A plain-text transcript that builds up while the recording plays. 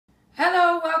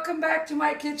welcome back to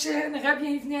my kitchen.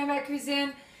 Bienvenue à ma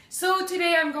cuisine. So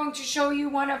today I'm going to show you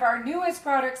one of our newest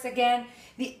products again,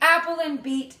 the apple and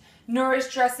beet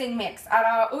nourish dressing mix.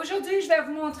 Alors aujourd'hui je vais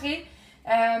vous montrer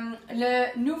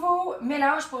le nouveau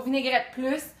mélange pour vinaigrette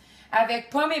plus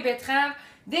avec pommes et betraves.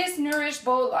 This nourish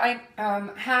bowl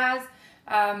has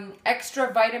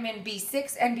extra vitamin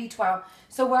B6 and B12.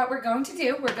 So what we're going to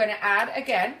do, we're going to add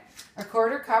again a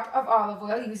quarter cup of olive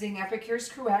oil using Epicure's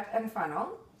cruet and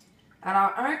funnel.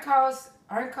 Alors un quart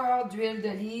d'huile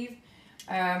d'olive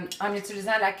en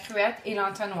utilisant la cruette et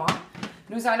l'entonnoir.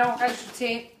 Nous allons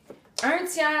rajouter un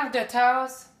tiers de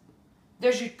tasse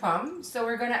de jus de pomme. So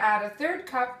we're going to add a third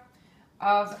cup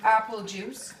of apple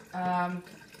juice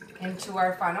into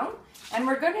our funnel. And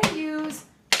we're going to use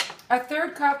a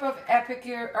third cup of a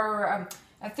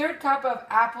third cup of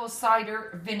apple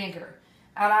cider vinegar.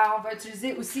 Alors, on va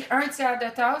utiliser aussi un tiers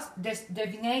de tasse de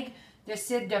vinaigre de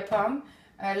cidre de pomme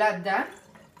là-dedans.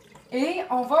 Et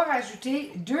on va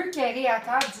rajouter 2 carrés à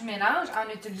table du mélange en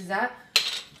utilisant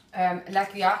la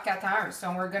cuillère 4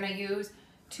 So we're going to use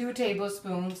 2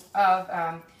 tablespoons of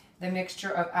the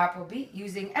mixture of apple beet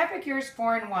using Epicure's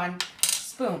 4-in-1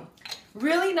 spoon.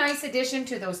 Really nice addition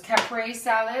to those caprese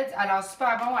salads. Alors,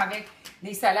 super bon avec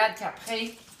les salades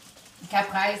caprese.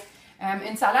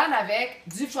 Une salade avec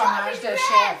du fromage de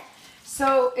chèvre.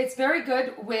 So, it's very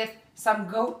good with some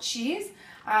goat cheese.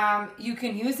 You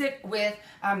can use it with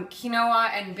quinoa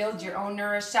and build your own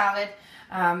nourish salad.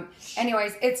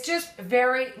 Anyways, it's just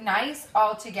very nice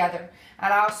all together.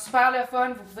 Alors, super le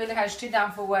fun. Vous pouvez le rajouter dans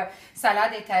vos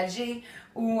salades étagées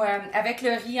ou avec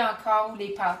le riz encore ou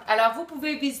les pâtes. Alors, vous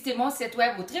pouvez visiter mon site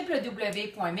web au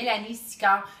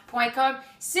www.melaniesicard.com.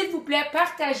 S'il vous plaît,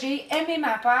 partagez, aimez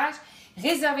ma page,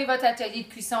 réservez votre atelier de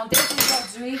cuisson dès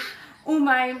aujourd'hui ou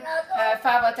même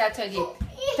faire votre atelier.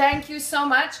 Thank you so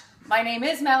much. My name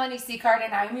is Melanie Sicard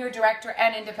and I'm your director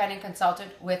and independent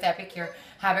consultant with Epicure.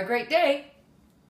 Have a great day.